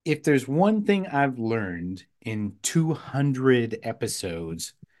If there's one thing I've learned in 200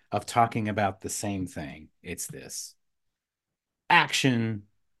 episodes of talking about the same thing, it's this: action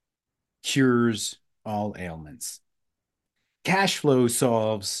cures all ailments, cash flow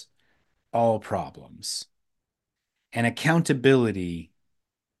solves all problems, and accountability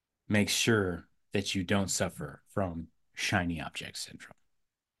makes sure that you don't suffer from shiny object syndrome.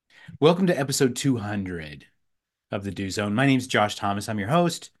 Welcome to episode 200 of the Do Zone. My name is Josh Thomas. I'm your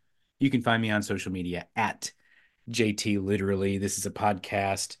host. You can find me on social media at JT Literally. This is a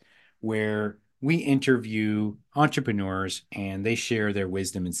podcast where we interview entrepreneurs and they share their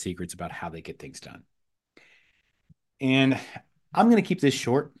wisdom and secrets about how they get things done. And I'm going to keep this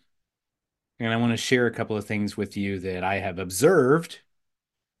short, and I want to share a couple of things with you that I have observed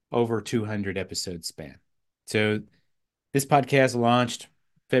over 200 episode span. So this podcast launched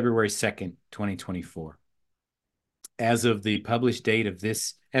February 2nd, 2024. As of the published date of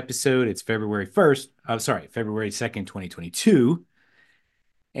this episode, it's February 1st. I'm sorry, February 2nd, 2022.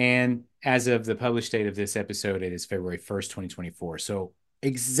 And as of the published date of this episode, it is February 1st, 2024. So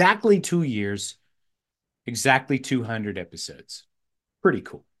exactly 2 years, exactly 200 episodes. Pretty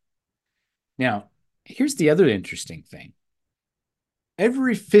cool. Now, here's the other interesting thing.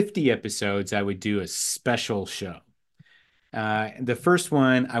 Every 50 episodes, I would do a special show. The first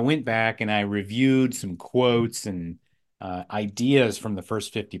one, I went back and I reviewed some quotes and ideas from the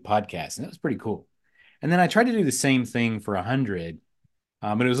first 50 podcasts, and that was pretty cool. And then I tried to do the same thing for 100,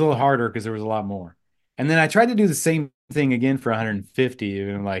 but it was a little harder because there was a lot more. And then I tried to do the same thing again for 150,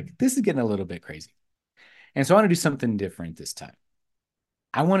 and I'm like, this is getting a little bit crazy. And so I want to do something different this time.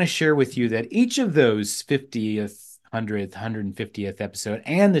 I want to share with you that each of those 50th, 100th, 150th episode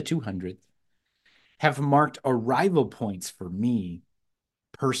and the 200th have marked arrival points for me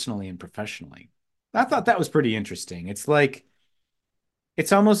personally and professionally. I thought that was pretty interesting.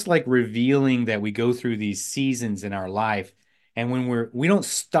 It's almost like revealing that we go through these seasons in our life, and when we don't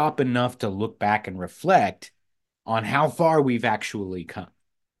stop enough to look back and reflect on how far we've actually come.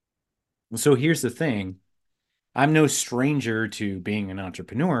 So here's the thing. I'm no stranger to being an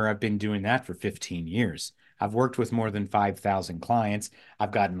entrepreneur. I've been doing that for 15 years. I've worked with more than 5,000 clients.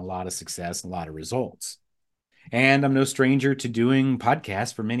 I've gotten a lot of success, a lot of results. And I'm no stranger to doing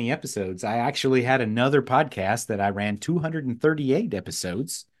podcasts for many episodes. I actually had another podcast that I ran 238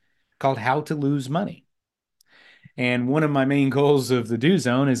 episodes called How to Lose Money. And one of my main goals of the Do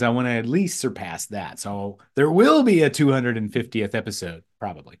Zone is I want to at least surpass that. So there will be a 250th episode,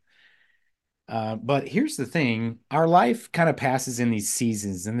 probably. But here's the thing, our life kind of passes in these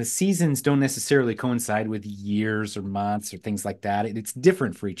seasons, and the seasons don't necessarily coincide with years or months or things like that. It's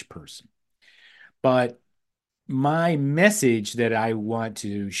different for each person. But my message that I want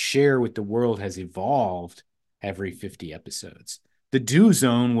to share with the world has evolved every 50 episodes. The Do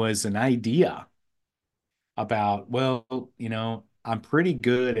Zone was an idea about, well, I'm pretty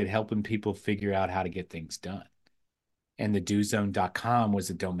good at helping people figure out how to get things done. And the dozone.com was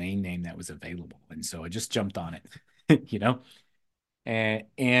a domain name that was available. And so I just jumped on it,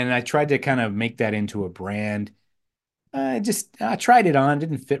 and I tried to kind of make that into a brand. I tried it on,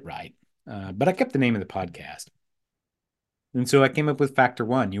 didn't fit right. But I kept the name of the podcast. And so I came up with Factor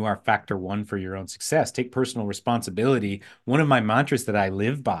One. You are Factor One for your own success. Take personal responsibility. One of my mantras that I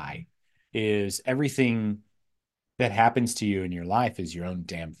live by is everything that happens to you in your life is your own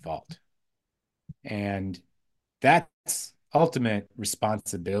damn fault. And that's ultimate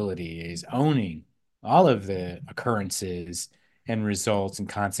responsibility, is owning all of the occurrences and results and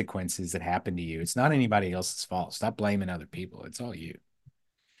consequences that happen to you. It's not anybody else's fault. Stop blaming other people. It's all you.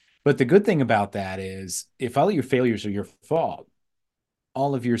 But the good thing about that is if all your failures are your fault,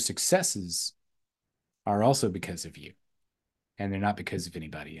 all of your successes are also because of you, and they're not because of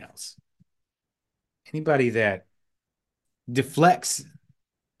anybody else. Anybody that deflects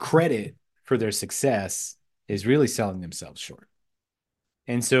credit for their success is really selling themselves short.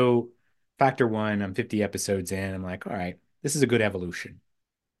 And so, Factor One, I'm 50 episodes in. I'm like, all right, this is a good evolution.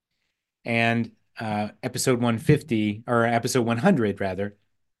 And episode 150, or episode 100, rather,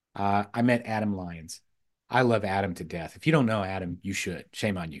 I met Adam Lyons. I love Adam to death. If you don't know Adam, you should.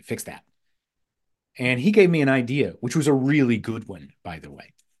 Shame on you. Fix that. And he gave me an idea, which was a really good one, by the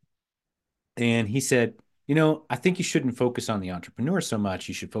way. And he said, I think you shouldn't focus on the entrepreneur so much.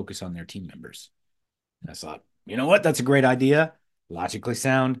 You should focus on their team members. And I thought, you know what? That's a great idea. Logically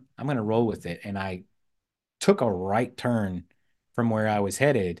sound. I'm going to roll with it. And I took a right turn from where I was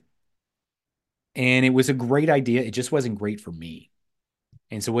headed. And it was a great idea. It just wasn't great for me.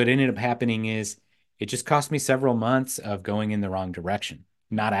 And so what ended up happening is it just cost me several months of going in the wrong direction.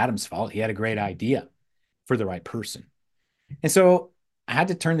 Not Adam's fault. He had a great idea for the right person. And so I had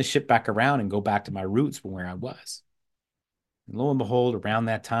to turn the ship back around and go back to my roots from where I was. And lo and behold, around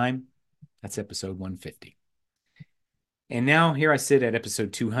that time, that's episode 150. And now here I sit at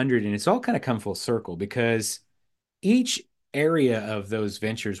episode 200, and it's all kind of come full circle because each area of those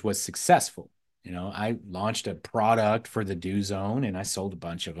ventures was successful. I launched a product for the Do Zone and I sold a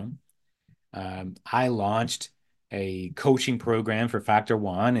bunch of them. I launched a coaching program for Factor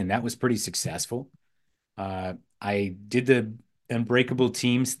One, and that was pretty successful. I did the Unbreakable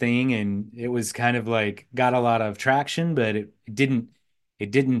Teams thing, and it was kind of like got a lot of traction, but it didn't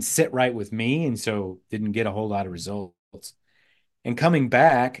sit right with me, and so didn't get a whole lot of results. And coming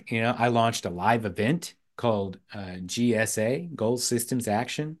back, I launched a live event called GSA, Goal Systems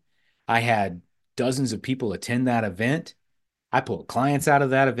Action. I had dozens of people attend that event. I pulled clients out of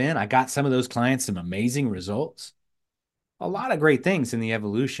that event. I got some of those clients some amazing results. A lot of great things in the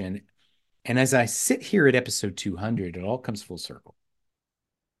evolution. And as I sit here at episode 200, it all comes full circle.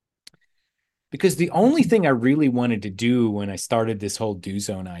 Because the only thing I really wanted to do when I started this whole Do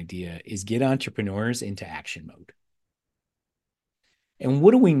Zone idea is get entrepreneurs into action mode. And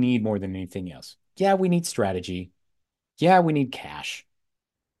what do we need more than anything else? Yeah, we need strategy. Yeah, we need cash.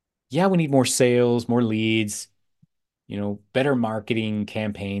 Yeah, we need more sales, more leads, better marketing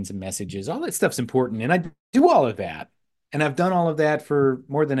campaigns and messages. All that stuff's important. And I do all of that. And I've done all of that for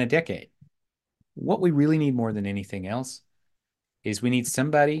more than a decade. What we really need more than anything else is we need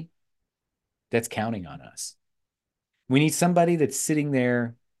somebody that's counting on us. We need somebody that's sitting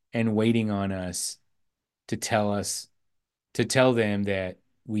there and waiting on us to tell them that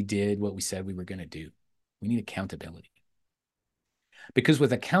we did what we said we were going to do. We need accountability. Because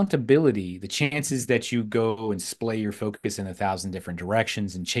with accountability, the chances that you go and splay your focus in 1,000 different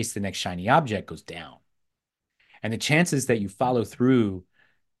directions and chase the next shiny object goes down. And the chances that you follow through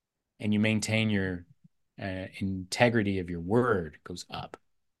and you maintain your integrity of your word goes up.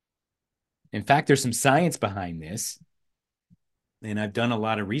 In fact, there's some science behind this, and I've done a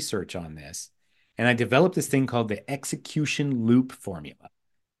lot of research on this. And I developed this thing called the execution loop formula.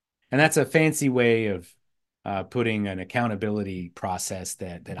 And that's a fancy way of putting an accountability process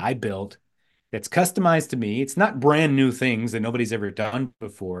that I built that's customized to me. It's not brand new things that nobody's ever done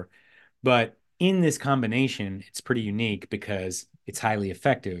before, but in this combination, it's pretty unique because it's highly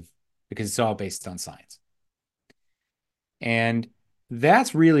effective because it's all based on science. And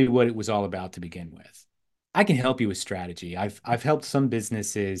that's really what it was all about to begin with. I can help you with strategy. I've helped some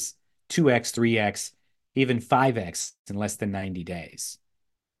businesses 2x, 3x, even 5x in less than 90 days.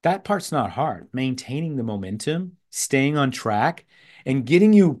 That part's not hard. Maintaining the momentum, staying on track, and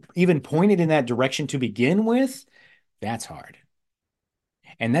getting you even pointed in that direction to begin with, that's hard.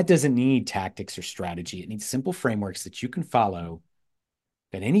 And that doesn't need tactics or strategy. It needs simple frameworks that you can follow,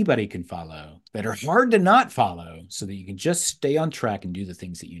 that anybody can follow, that are hard to not follow, so that you can just stay on track and do the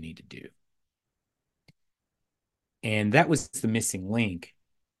things that you need to do. And that was the missing link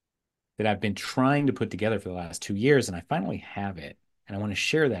that I've been trying to put together for the last 2 years, and I finally have it. And I want to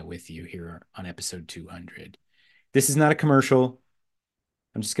share that with you here on episode 200. This is not a commercial.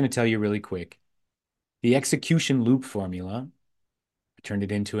 I'm just going to tell you really quick. The execution loop formula, I turned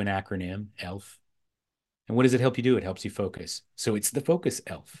it into an acronym, ELF. And what does it help you do? It helps you focus. So it's the Focus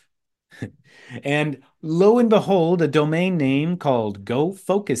ELF. And lo and behold, a domain name called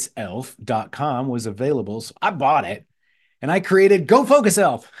gofocuself.com was available. So I bought it and I created Go Focus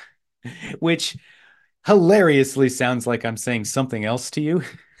Elf, which hilariously sounds like I'm saying something else to you,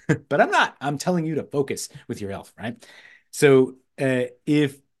 but I'm not. I'm telling you to focus with your elf, right? So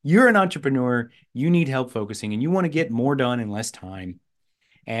if you're an entrepreneur, you need help focusing and you want to get more done in less time,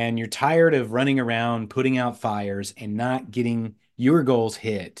 and you're tired of running around, putting out fires and not getting your goals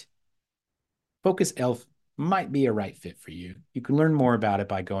hit, Focus Elf might be a right fit for you. You can learn more about it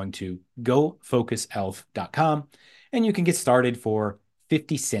by going to gofocuself.com, and you can get started for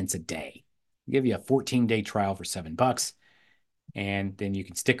 50 cents a day. I'll give you a 14-day trial for $7, and then you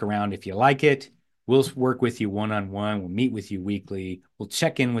can stick around if you like it. We'll work with you one-on-one. We'll meet with you weekly. We'll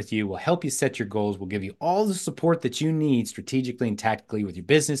check in with you. We'll help you set your goals. We'll give you all the support that you need strategically and tactically with your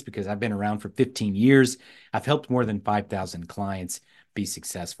business, because I've been around for 15 years. I've helped more than 5,000 clients be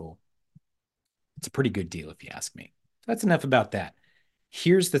successful. It's a pretty good deal if you ask me. That's enough about that.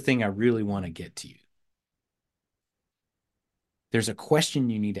 Here's the thing I really want to get to you. There's a question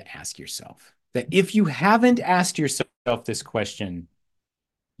you need to ask yourself, that if you haven't asked yourself this question,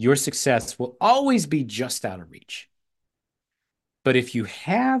 your success will always be just out of reach. But if you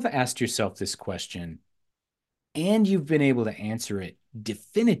have asked yourself this question and you've been able to answer it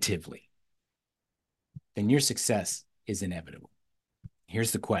definitively, then your success is inevitable.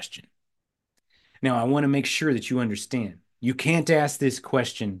 Here's the question. Now, I want to make sure that you understand You can't ask this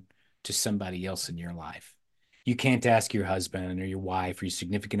question to somebody else in your life. You can't ask your husband or your wife or your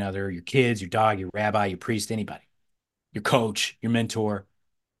significant other, your kids, your dog, your rabbi, your priest, anybody, your coach, your mentor.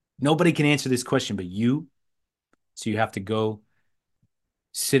 Nobody can answer this question but you. So you have to go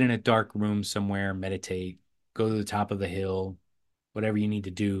sit in a dark room somewhere, meditate, go to the top of the hill, whatever you need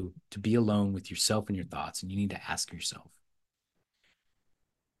to do to be alone with yourself and your thoughts. And you need to ask yourself,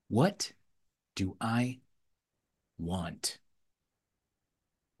 what do I want?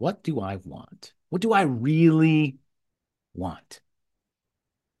 What do I want? What do I really want?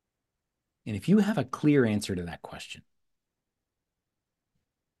 And if you have a clear answer to that question,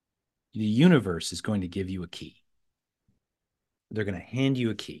 the universe is going to give you a key. They're going to hand you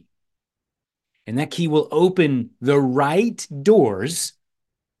a key. And that key will open the right doors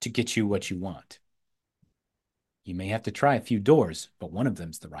to get you what you want. You may have to try a few doors, but one of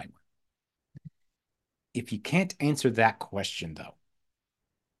them's the right one. If you can't answer that question, though,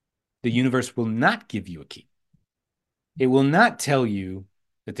 the universe will not give you a key. It will not tell you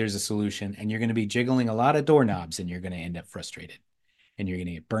that there's a solution, and you're going to be jiggling a lot of doorknobs, and you're going to end up frustrated, and you're going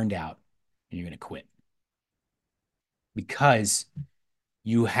to get burned out, and you're going to quit because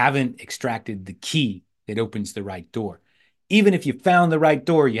you haven't extracted the key that opens the right door. Even if you found the right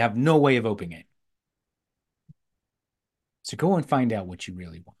door, you have no way of opening it. So go and find out what you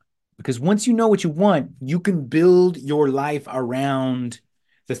really want. Because once you know what you want, you can build your life around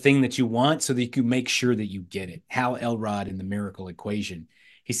the thing that you want so that you can make sure that you get it. Hal Elrod in the Miracle Equation,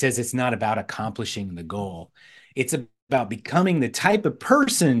 he says it's not about accomplishing the goal. It's about becoming the type of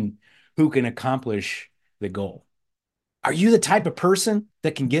person who can accomplish the goal. Are you the type of person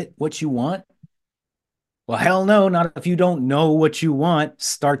that can get what you want? Well, hell no, not if you don't know what you want.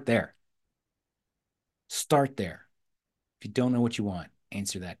 Start there. Start there. If you don't know what you want,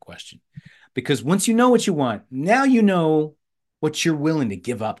 answer that question. Because once you know what you want, now you know what you're willing to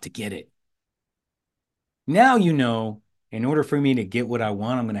give up to get it. Now you know, in order for me to get what I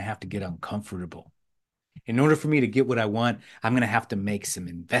want, I'm going to have to get uncomfortable. In order for me to get what I want, I'm going to have to make some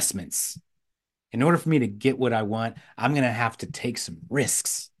investments. In order for me to get what I want, I'm going to have to take some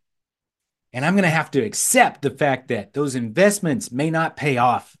risks. And I'm going to have to accept the fact that those investments may not pay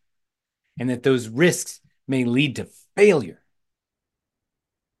off and that those risks may lead to failure.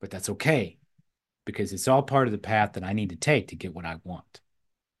 But that's okay because it's all part of the path that I need to take to get what I want.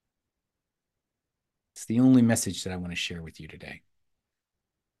 It's the only message that I want to share with you today.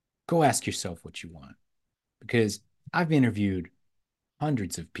 Go ask yourself what you want because I've interviewed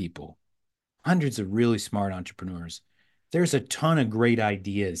hundreds of people, hundreds of really smart entrepreneurs. There's a ton of great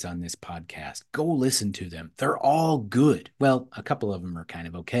ideas on this podcast. Go listen to them. They're all good. Well, a couple of them are kind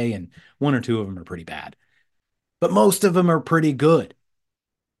of okay, and one or two of them are pretty bad. But most of them are pretty good.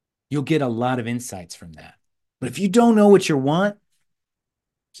 You'll get a lot of insights from that. But if you don't know what you want,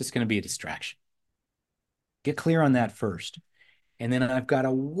 it's just going to be a distraction. Get clear on that first. And then I've got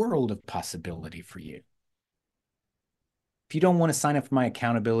a world of possibility for you. If you don't want to sign up for my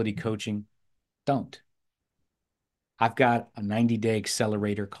accountability coaching, don't. I've got a 90-day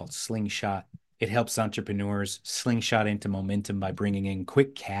accelerator called Slingshot. It helps entrepreneurs slingshot into momentum by bringing in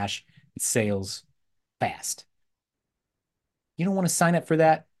quick cash and sales fast. You don't want to sign up for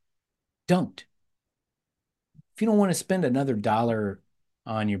that? Don't. If you don't want to spend another dollar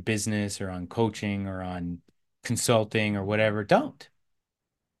on your business or on coaching or on consulting or whatever, don't.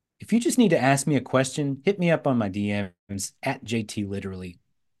 If you just need to ask me a question, hit me up on my DMs at JT Literally.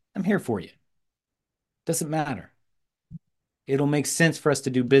 I'm here for you. Doesn't matter. It'll make sense for us to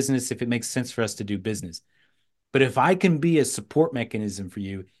do business if it makes sense for us to do business. But if I can be a support mechanism for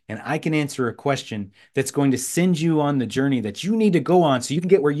you and I can answer a question that's going to send you on the journey that you need to go on so you can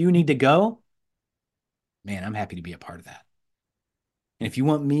get where you need to go, man, I'm happy to be a part of that. And if you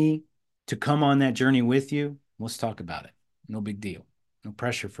want me to come on that journey with you, let's talk about it. No big deal. No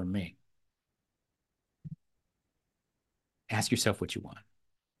pressure from me. Ask yourself what you want.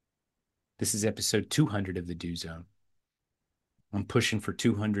 This is episode 200 of the Do Zone. I'm pushing for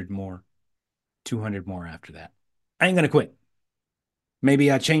 200 more, 200 more after that. I ain't going to quit. Maybe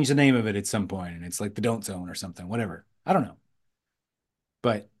I change the name of it at some point and it's like the Don't Zone or something, whatever. I don't know.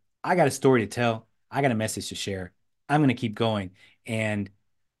 But I got a story to tell. I got a message to share. I'm going to keep going. And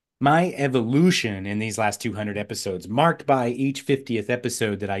my evolution in these last 200 episodes, marked by each 50th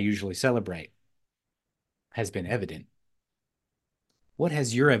episode that I usually celebrate, has been evident. What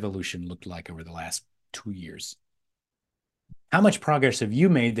has your evolution looked like over the last 2 years? How much progress have you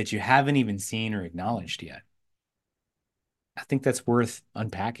made that you haven't even seen or acknowledged yet? I think that's worth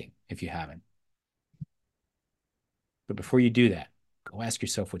unpacking if you haven't. But before you do that, go ask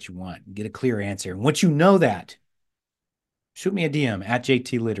yourself what you want and get a clear answer. And once you know that, Shoot me a DM at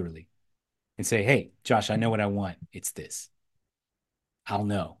JT Literally and say, hey, Josh, I know what I want. It's this. I'll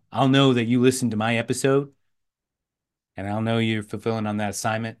know. I'll know that you listened to my episode and I'll know you're fulfilling on that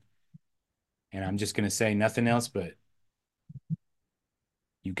assignment. And I'm just going to say nothing else but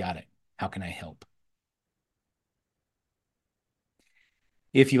you got it. How can I help?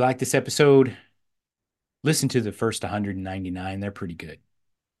 If you like this episode, listen to the first 199. They're pretty good.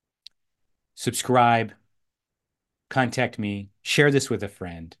 Subscribe, contact me, share this with a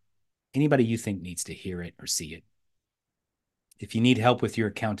friend, anybody you think needs to hear it or see it. If you need help with your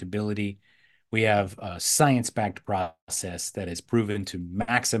accountability, we have a science-backed process that is proven to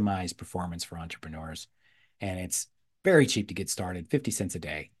maximize performance for entrepreneurs, and it's very cheap to get started, 50 cents a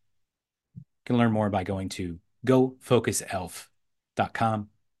day. You can learn more by going to gofocuself.com.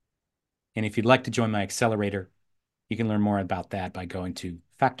 And if you'd like to join my accelerator, you can learn more about that by going to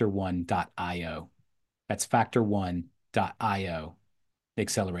factor1.io. That's factor1.io. The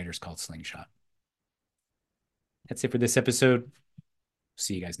accelerator is called Slingshot. That's it for this episode.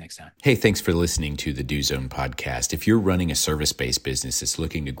 See you guys next time. Hey, thanks for listening to the Do Zone podcast. If you're running a service-based business that's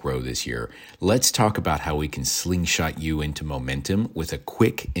looking to grow this year, let's talk about how we can slingshot you into momentum with a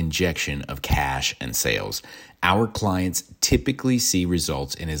quick injection of cash and sales. Our clients typically see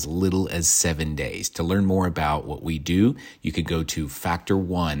results in as little as 7 days. To learn more about what we do, you can go to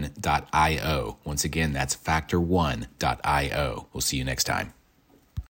factor1.io. Once again, that's factor1.io. We'll see you next time.